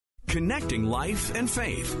Connecting life and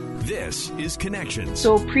faith. This is Connections.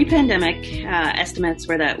 So pre-pandemic, estimates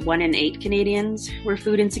were that 1 in 8 Canadians were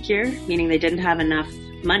food insecure, meaning they didn't have enough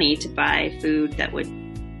money to buy food that would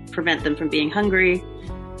prevent them from being hungry,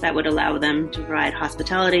 that would allow them to provide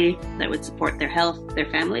hospitality, that would support their health, their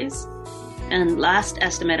families. And last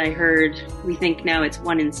estimate I heard, we think now it's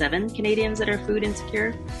 1 in 7 Canadians that are food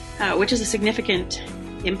insecure, which is a significant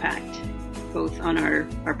impact, both on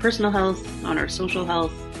our personal health, on our social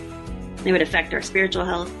health. It would affect our spiritual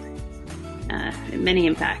health, many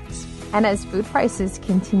impacts. And as food prices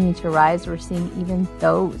continue to rise, we're seeing even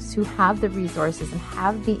those who have the resources and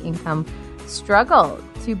have the income struggle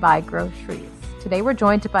to buy groceries. Today, we're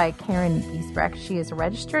joined by Karen Giesbrecht. She is a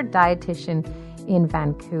registered dietitian in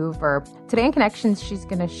Vancouver. Today in Connections, she's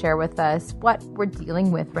going to share with us what we're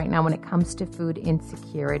dealing with right now when it comes to food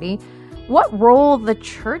insecurity, what role the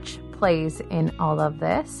church plays in all of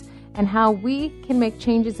this, and how we can make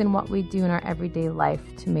changes in what we do in our everyday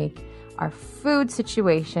life to make our food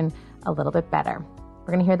situation a little bit better.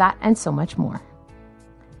 We're going to hear that and so much more.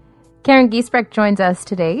 Karen Giesbrecht joins us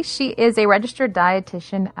today. She is a registered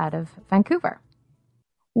dietitian out of Vancouver.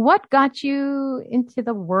 What got you into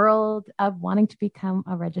the world of wanting to become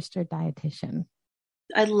a registered dietitian?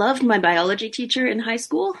 I loved my biology teacher in high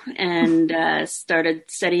school and started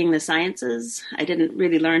studying the sciences. I didn't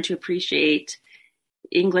really learn to appreciate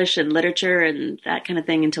English and literature and that kind of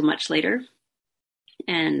thing until much later.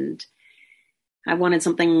 And I wanted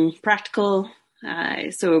something practical.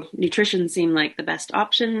 So nutrition seemed like the best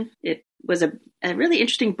option. It was a really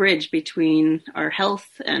interesting bridge between our health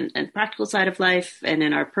and practical side of life and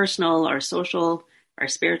in our personal, our social, our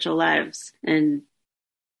spiritual lives. And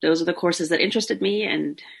those are the courses that interested me,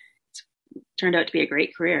 and it's turned out to be a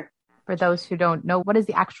great career. For those who don't know, what is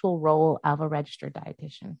the actual role of a registered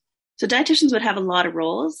dietitian? So dietitians would have a lot of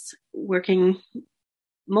roles.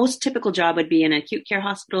 Most typical job would be in an acute care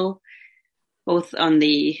hospital, both on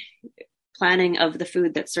the planning of the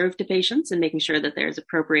food that's served to patients and making sure that there's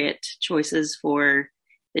appropriate choices for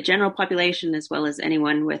the general population, as well as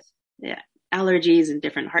anyone with allergies and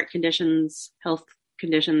different heart conditions, health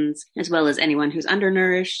conditions, as well as anyone who's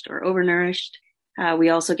undernourished or overnourished. We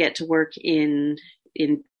also get to work in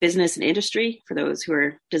business and industry for those who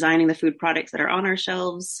are designing the food products that are on our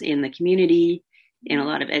shelves, in the community, in a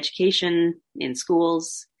lot of education, in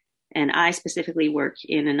schools. And I specifically work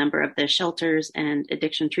in a number of the shelters and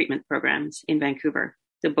addiction treatment programs in Vancouver.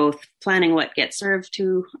 So both planning what gets served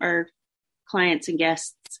to our clients and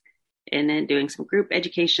guests, and then doing some group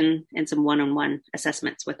education and some one-on-one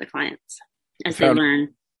assessments with the clients as they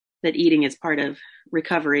learn that eating is part of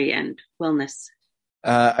recovery and wellness.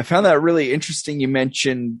 I found that really interesting. You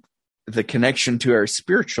mentioned the connection to our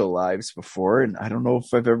spiritual lives before, and I don't know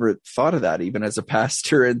if I've ever thought of that, even as a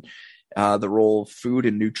pastor, and the role food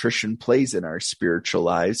and nutrition plays in our spiritual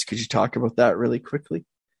lives. Could you talk about that really quickly?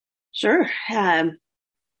 Sure.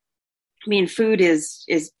 Food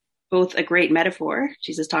is both a great metaphor.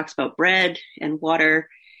 Jesus talks about bread and water,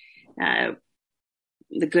 the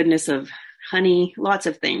goodness of honey, lots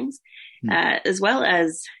of things. As well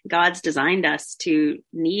as God's designed us to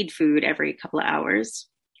need food every couple of hours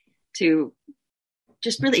to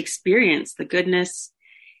just really experience the goodness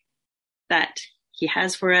that He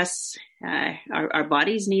has for us. Our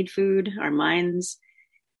bodies need food, our minds.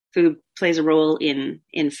 Food plays a role in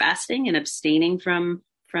fasting and abstaining from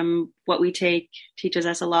what we take, teaches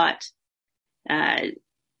us a lot.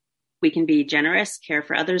 We can be generous, care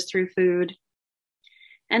for others through food.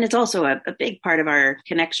 And it's also a big part of our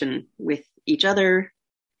connection with each other,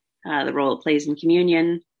 the role it plays in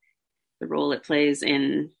communion, the role it plays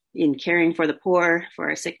in caring for the poor, for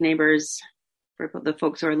our sick neighbors, for the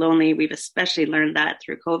folks who are lonely. We've especially learned that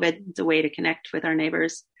through COVID. It's a way to connect with our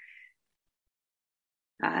neighbors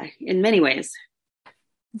in many ways.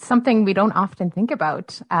 It's something we don't often think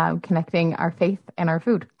about, connecting our faith and our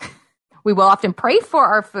food. We will often pray for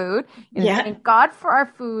our food and thank God for our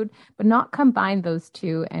food, but not combine those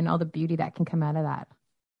two and all the beauty that can come out of that.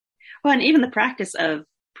 Well, and even the practice of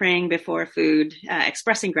praying before food,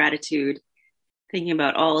 expressing gratitude, thinking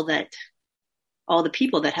about all the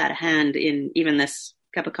people that had a hand in even this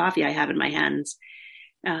cup of coffee I have in my hands.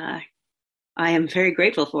 I am very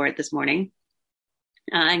grateful for it this morning.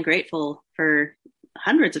 I'm grateful for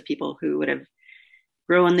hundreds of people who would have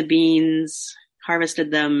grown the beans,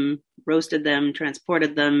 harvested them, roasted them,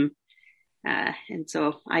 transported them. And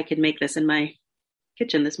so I could make this in my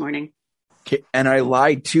kitchen this morning. Okay. And I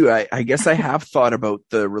lied too. I guess I have thought about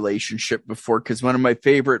the relationship before, because one of my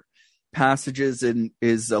favorite passages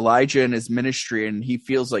is Elijah and his ministry, and he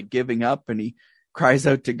feels like giving up, and he cries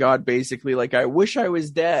out to God, basically like, I wish I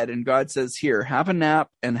was dead. And God says, here, have a nap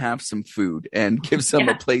and have some food, and gives them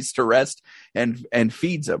a place to rest and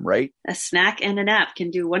feeds them, right? A snack and a nap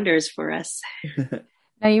can do wonders for us.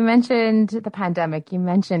 Now, you mentioned the pandemic, you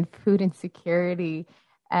mentioned food insecurity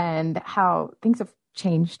and how things have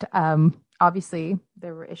changed. Obviously,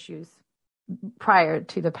 there were issues prior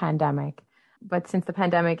to the pandemic, but since the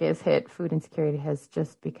pandemic is hit, food insecurity has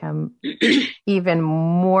just become even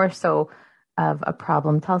more so of a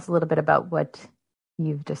problem. Tell us a little bit about what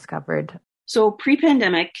you've discovered. So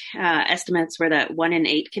pre-pandemic, estimates were that 1 in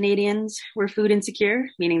 8 Canadians were food insecure,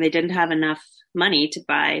 meaning they didn't have enough money to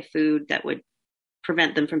buy food that would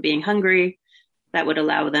prevent them from being hungry, that would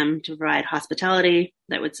allow them to provide hospitality,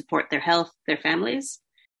 that would support their health, their families.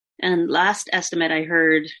 And last estimate I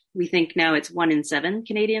heard, we think now it's 1 in 7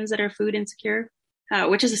 Canadians that are food insecure,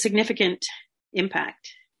 which is a significant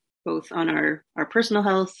impact, both on our personal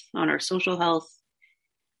health, on our social health,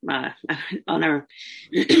 it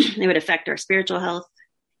would affect our spiritual health,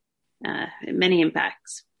 many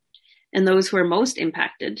impacts. And those who are most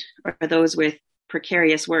impacted are those with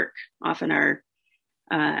precarious work, often are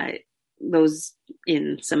those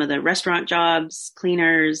in some of the restaurant jobs,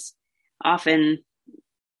 cleaners, often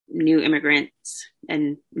new immigrants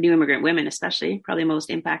and new immigrant women, especially, probably most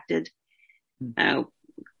impacted.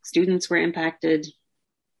 Students were impacted,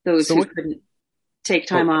 those who couldn't take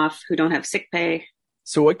time off, who don't have sick pay.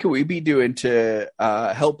 So what can we be doing to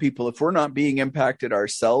help people if we're not being impacted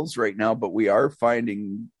ourselves right now, but we are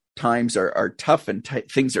finding times are tough and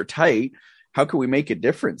things are tight? How can we make a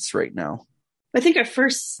difference right now? I think our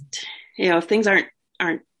first, if things aren't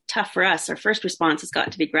tough for us, our first response has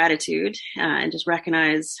got to be gratitude, and just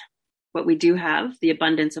recognize what we do have, the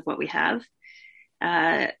abundance of what we have.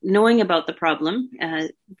 Knowing about the problem,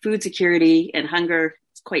 food security and hunger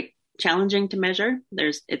is quite challenging to measure.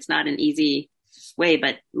 It's not an easy way,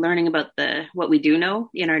 but learning about what we do know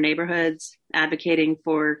in our neighborhoods, advocating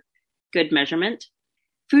for good measurement.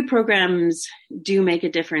 Food programs do make a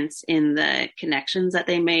difference in the connections that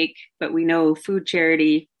they make, but we know food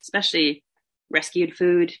charity, especially rescued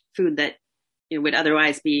food that would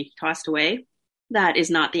otherwise be tossed away, that is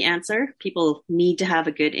not the answer. People need to have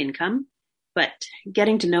a good income, but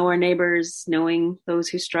getting to know our neighbors, knowing those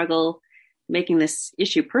who struggle, making this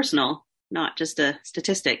issue personal, not just a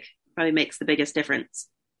statistic, probably makes the biggest difference.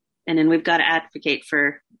 And then we've got to advocate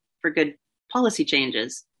for good policy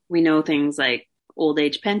changes. We know things like old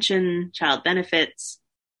age pension, child benefits,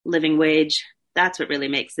 living wage. That's what really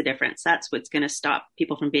makes the difference. That's what's going to stop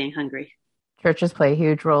people from being hungry. Churches play a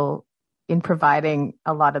huge role in providing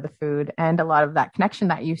a lot of the food, and a lot of that connection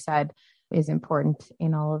that you said is important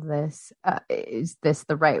in all of this. Is this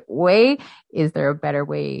the right way? Is there a better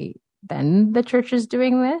way than the church is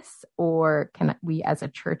doing this? Or can we as a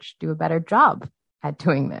church do a better job at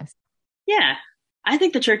doing this? Yeah, I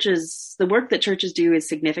think the work that churches do is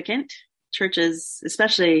significant. Churches,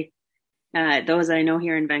 especially those I know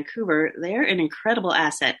here in Vancouver, they're an incredible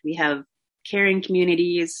asset. We have caring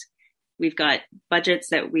communities. We've got budgets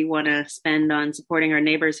that we want to spend on supporting our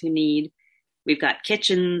neighbors who need. We've got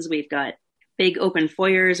kitchens. We've got big open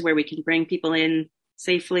foyers where we can bring people in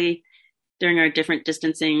safely during our different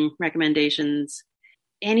distancing recommendations.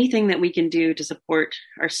 Anything that we can do to support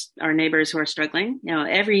our neighbors who are struggling.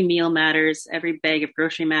 Every meal matters. Every bag of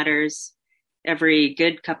grocery matters. Every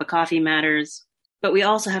good cup of coffee matters. But we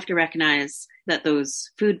also have to recognize that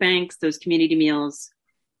those food banks, those community meals,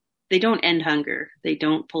 they don't end hunger. They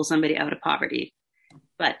don't pull somebody out of poverty.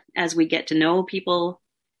 But as we get to know people,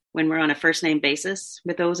 when we're on a first name basis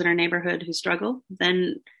with those in our neighborhood who struggle,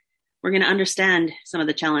 then we're going to understand some of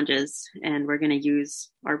the challenges, and we're going to use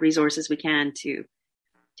our resources we can to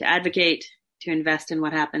advocate, to invest in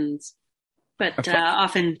what happens. But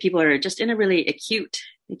often people are just in a really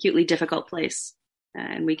acutely difficult place,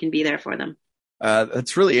 and we can be there for them.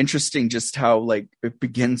 That's really interesting, just how it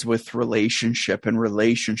begins with relationship, and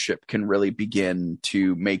relationship can really begin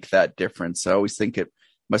to make that difference. I always think it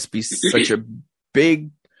must be such a big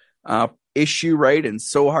issue, right? And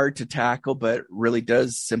so hard to tackle, but it really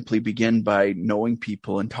does simply begin by knowing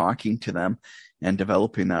people and talking to them and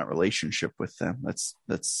developing that relationship with them.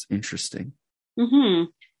 That's interesting. Mm-hmm.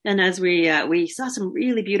 And as we saw some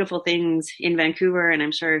really beautiful things in Vancouver, and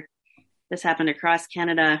I'm sure this happened across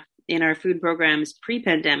Canada in our food programs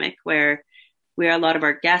pre-pandemic, where a lot of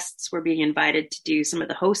our guests were being invited to do some of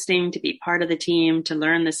the hosting, to be part of the team, to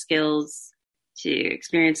learn the skills, to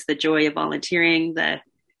experience the joy of volunteering,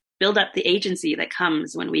 build up the agency that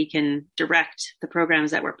comes when we can direct the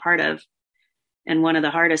programs that we're part of. And one of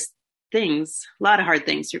the hardest things, a lot of hard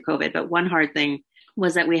things through COVID, but one hard thing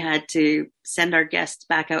was that we had to send our guests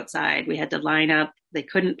back outside. We had to line up. They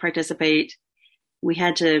couldn't participate. We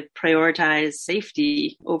had to prioritize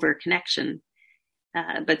safety over connection.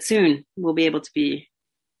 But soon we'll be able to be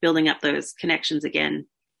building up those connections again,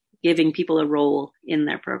 giving people a role in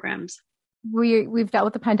their programs. We've dealt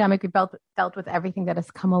with the pandemic. We've dealt with everything that has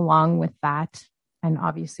come along with that, and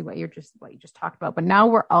obviously what you just talked about. But now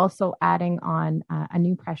we're also adding on a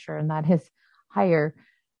new pressure, and that is higher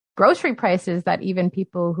grocery prices. That even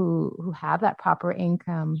people who have that proper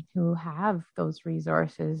income, who have those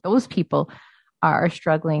resources, those people are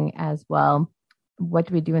struggling as well. What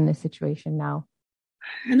do we do in this situation now?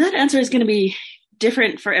 And that answer is going to be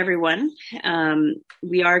different for everyone.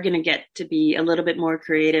 We are going to get to be a little bit more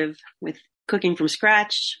creative with cooking from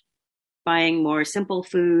scratch, buying more simple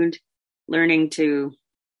food, learning to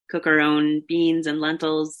cook our own beans and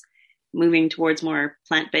lentils, moving towards more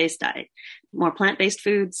plant-based diet, more plant-based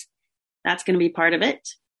foods. That's going to be part of it.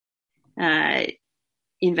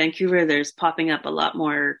 In Vancouver, there's popping up a lot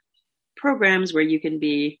more programs where you can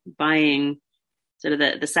be buying sort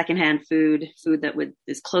of the secondhand food that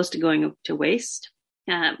is close to going to waste.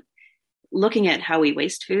 Looking at how we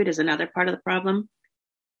waste food is another part of the problem.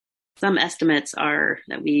 Some estimates are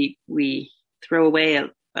that we throw away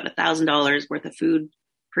about $1,000 worth of food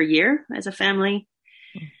per year as a family.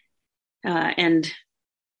 And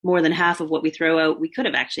more than half of what we throw out, we could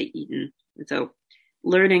have actually eaten. And so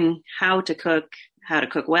learning how to cook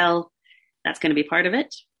well, that's going to be part of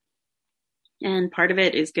it. And part of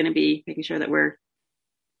it is going to be making sure that we're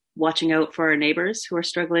watching out for our neighbors who are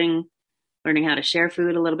struggling, learning how to share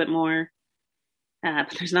food a little bit more.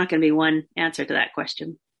 But there's not going to be one answer to that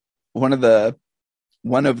question. One of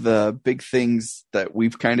the big things that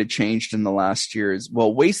we've kind of changed in the last year is,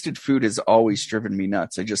 well, wasted food has always driven me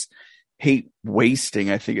nuts. I just hate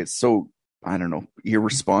wasting. I think it's so, I don't know,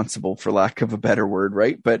 irresponsible, for lack of a better word,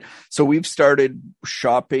 right? But so we've started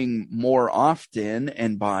shopping more often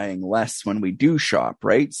and buying less when we do shop,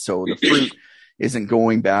 right? So the fruit isn't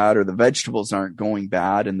going bad, or the vegetables aren't going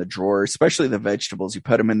bad in the drawer, especially the vegetables. You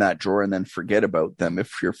put them in that drawer and then forget about them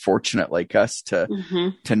if you're fortunate like us to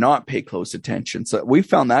not pay close attention. So we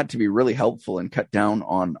found that to be really helpful and cut down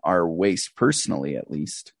on our waste, personally, at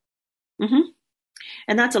least. Mm-hmm.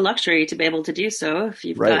 And that's a luxury to be able to do so. If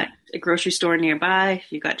you've got a grocery store nearby,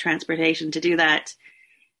 if you've got transportation to do that,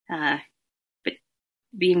 but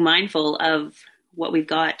being mindful of what we've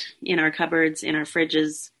got in our cupboards, in our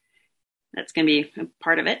fridges, that's going to be a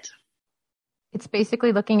part of it. It's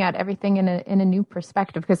basically looking at everything in a new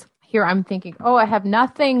perspective, because here I'm thinking, oh, I have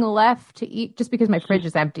nothing left to eat just because my fridge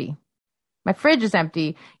is empty. My fridge is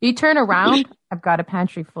empty. You turn around, I've got a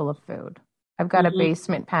pantry full of food. I've got a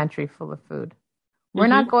basement pantry full of food. We're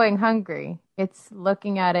not going hungry. It's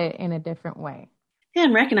looking at it in a different way. Yeah,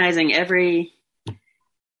 and recognizing every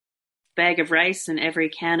bag of rice and every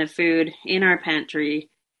can of food in our pantry,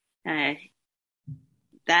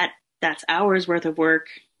 that's hours worth of work.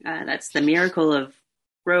 That's the miracle of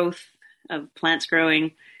growth, of plants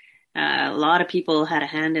growing. A lot of people had a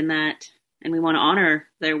hand in that, and we want to honor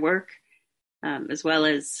their work, as well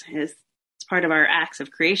as it's part of our acts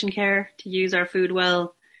of creation care to use our food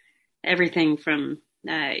well. Everything from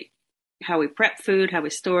how we prep food, how we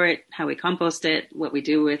store it, how we compost it, what we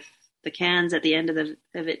do with the cans at the end of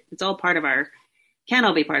it. It's all part of can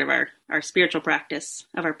all be part of our spiritual practice,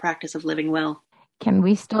 of our practice of living well. Can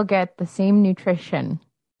we still get the same nutrition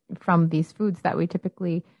from these foods that we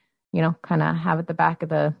typically, kind of have at the back of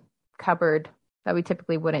the cupboard that we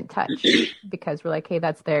typically wouldn't touch because we're like, hey,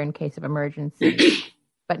 that's there in case of emergency.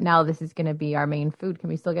 But now this is going to be our main food. Can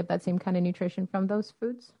we still get that same kind of nutrition from those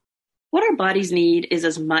foods? What our bodies need is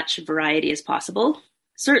as much variety as possible.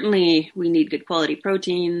 Certainly, we need good quality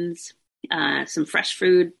proteins, some fresh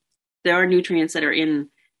food. There are nutrients that are in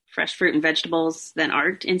fresh fruit and vegetables that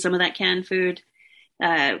aren't in some of that canned food.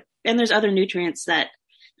 And there's other nutrients that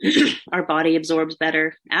our body absorbs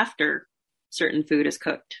better after certain food is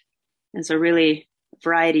cooked. And so really,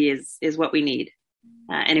 variety is what we need.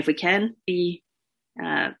 And if we can be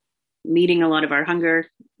meeting a lot of our hunger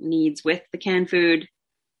needs with the canned food,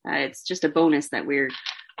 it's just a bonus that we're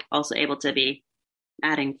also able to be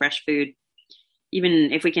adding fresh food.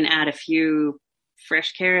 Even if we can add a few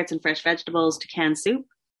fresh carrots and fresh vegetables to canned soup,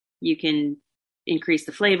 you can increase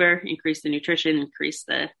the flavor, increase the nutrition, increase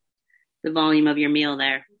the volume of your meal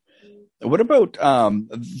there. What about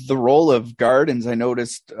the role of gardens? I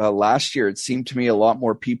noticed last year, it seemed to me a lot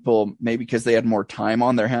more people, maybe because they had more time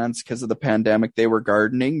on their hands because of the pandemic, they were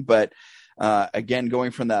gardening. But again,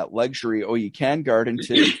 going from that luxury, you can garden,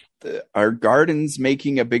 to are gardens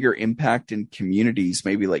making a bigger impact in communities,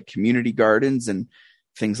 maybe like community gardens and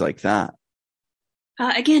things like that?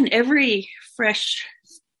 Again, every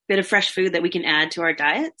bit of fresh food that we can add to our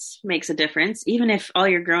diets makes a difference. Even if all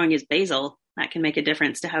you're growing is basil, that can make a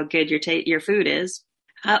difference to how good your food is.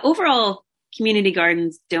 Overall, community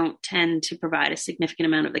gardens don't tend to provide a significant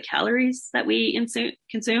amount of the calories that we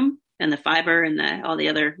consume and the fiber and all the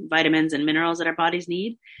other vitamins and minerals that our bodies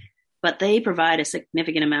need. But they provide a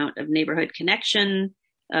significant amount of neighborhood connection,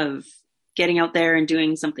 of getting out there and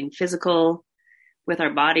doing something physical with our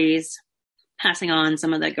bodies, passing on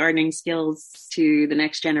some of the gardening skills to the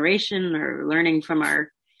next generation, or learning from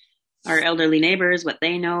our elderly neighbors what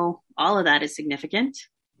they know. All of that is significant.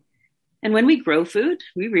 And when we grow food,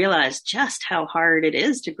 we realize just how hard it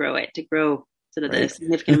is to grow sort of the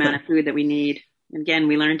significant amount of food that we need. And again,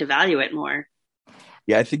 we learn to value it more.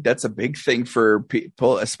 Yeah, I think that's a big thing for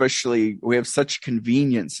people, especially we have such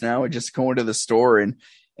convenience now, just going to the store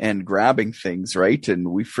and grabbing things, right?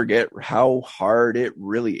 And we forget how hard it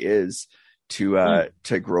really is to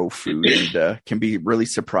grow food, and can be really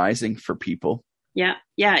surprising for people. Yeah.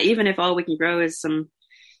 Even if all we can grow is some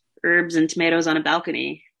herbs and tomatoes on a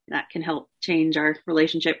balcony, that can help change our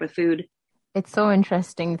relationship with food. It's so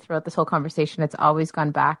interesting throughout this whole conversation. It's always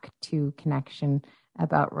gone back to connection,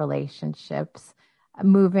 about relationships.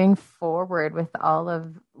 Moving forward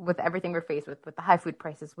with everything we're faced with the high food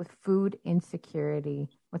prices, with food insecurity,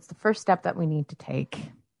 what's the first step that we need to take?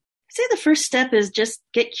 I'd say the first step is just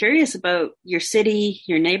get curious about your city,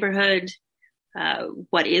 your neighborhood,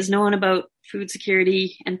 what is known about food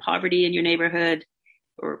security and poverty in your neighborhood,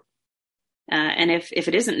 and if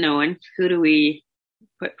it isn't known, who do we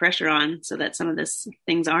put pressure on so that some of these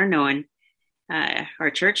things are known? Our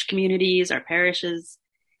church communities, our parishes.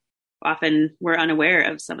 Often we're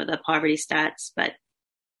unaware of some of the poverty stats, but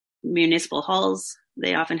municipal halls,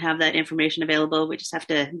 they often have that information available. We just have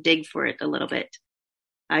to dig for it a little bit.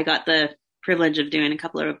 I got the privilege of doing a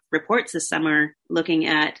couple of reports this summer looking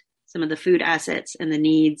at some of the food assets and the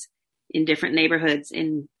needs in different neighborhoods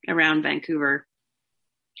around Vancouver.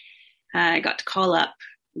 I got to call up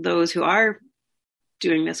those who are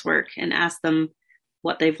doing this work and ask them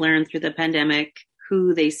what they've learned through the pandemic,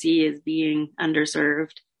 who they see as being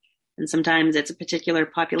underserved. And sometimes it's a particular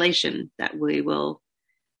population that we will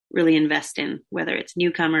really invest in, whether it's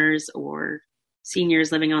newcomers or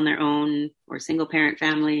seniors living on their own or single parent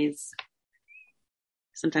families.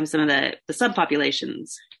 Sometimes some of the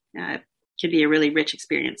subpopulations can be a really rich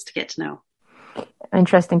experience to get to know.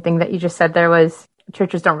 Interesting thing that you just said there was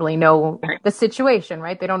churches don't really know the situation,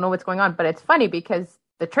 right? They don't know what's going on. But it's funny because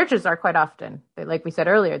the churches are quite often, like we said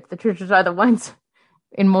earlier, the churches are the ones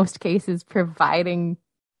in most cases providing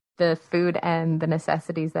the food and the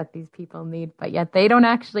necessities that these people need, but yet they don't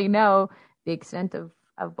actually know the extent of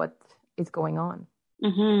what is going on.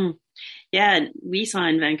 Mm-hmm. Yeah, we saw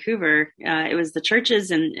in Vancouver, it was the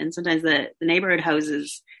churches and sometimes the neighborhood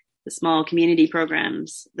houses, the small community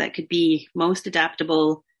programs that could be most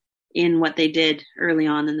adaptable in what they did early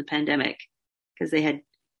on in the pandemic, because they had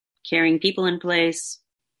caring people in place.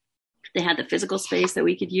 They had the physical space that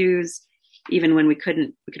we could use. Even when we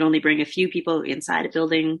could only bring a few people inside a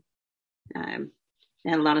building. They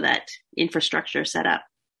had a lot of that infrastructure set up.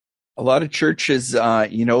 A lot of churches,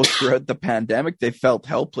 throughout the pandemic, they felt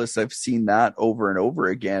helpless. I've seen that over and over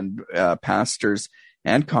again. Pastors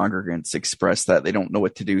and congregants express that they don't know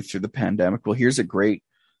what to do through the pandemic. Well, here's a great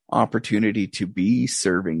opportunity to be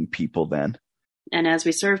serving people then. And as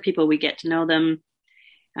we serve people, we get to know them,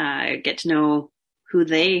 get to know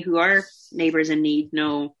who our neighbors in need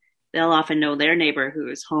know. They'll often know their neighbor who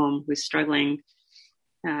is home, who's struggling,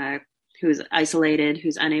 who's isolated,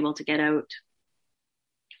 who's unable to get out.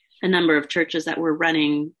 A number of churches that were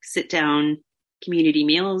running sit-down community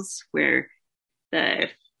meals where the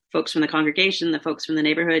folks from the congregation, the folks from the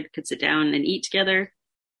neighborhood could sit down and eat together.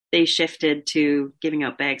 They shifted to giving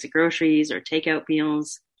out bags of groceries or takeout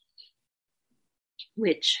meals,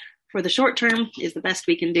 which for the short term is the best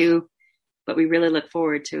we can do. But we really look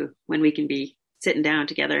forward to when we can be sitting down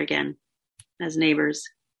together again as neighbors.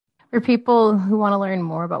 For people who want to learn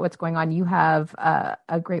more about what's going on, you have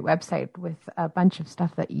a great website with a bunch of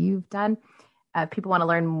stuff that you've done. People want to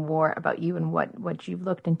learn more about you and what you've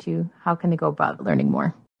looked into. How can they go about learning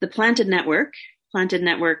more? The Planted Network,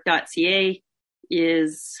 plantednetwork.ca,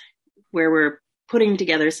 is where we're putting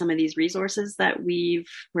together some of these resources that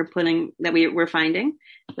we're finding.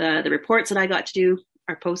 The reports that I got to do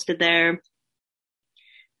are posted there.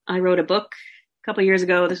 I wrote a book a couple of years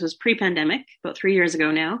ago. This was pre-pandemic, about 3 years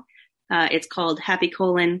ago now. It's called Happy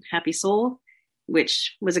Soul,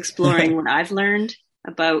 which was exploring what I've learned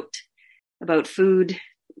about food.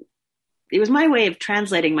 It was my way of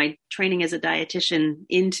translating my training as a dietitian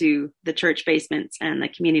into the church basements and the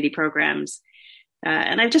community programs.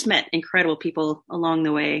 And I've just met incredible people along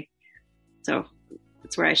the way. So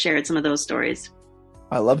that's where I shared some of those stories.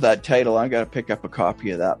 I love that title. I'm going to pick up a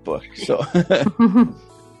copy of that book. So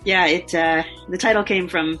yeah, the title came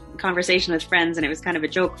from a conversation with friends, and it was kind of a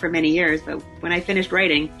joke for many years. But when I finished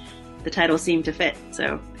writing, the title seemed to fit.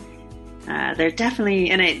 So there definitely,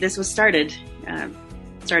 and this was started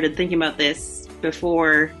thinking about this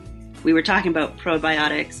before we were talking about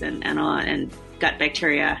probiotics and gut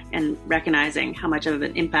bacteria, and recognizing how much of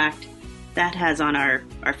an impact that has on our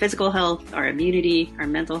physical health, our immunity, our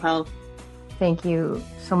mental health. Thank you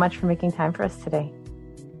so much for making time for us today.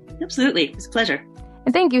 Absolutely. It's a pleasure.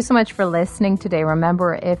 And thank you so much for listening today.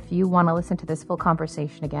 Remember, if you want to listen to this full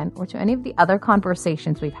conversation again, or to any of the other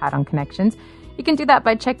conversations we've had on Connections, you can do that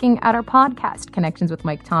by checking out our podcast, Connections with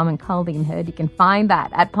Mike Tom and Colleen Hood. You can find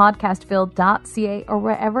that at podcastville.ca or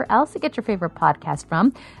wherever else you get your favorite podcast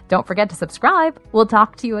from. Don't forget to subscribe. We'll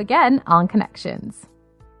talk to you again on Connections.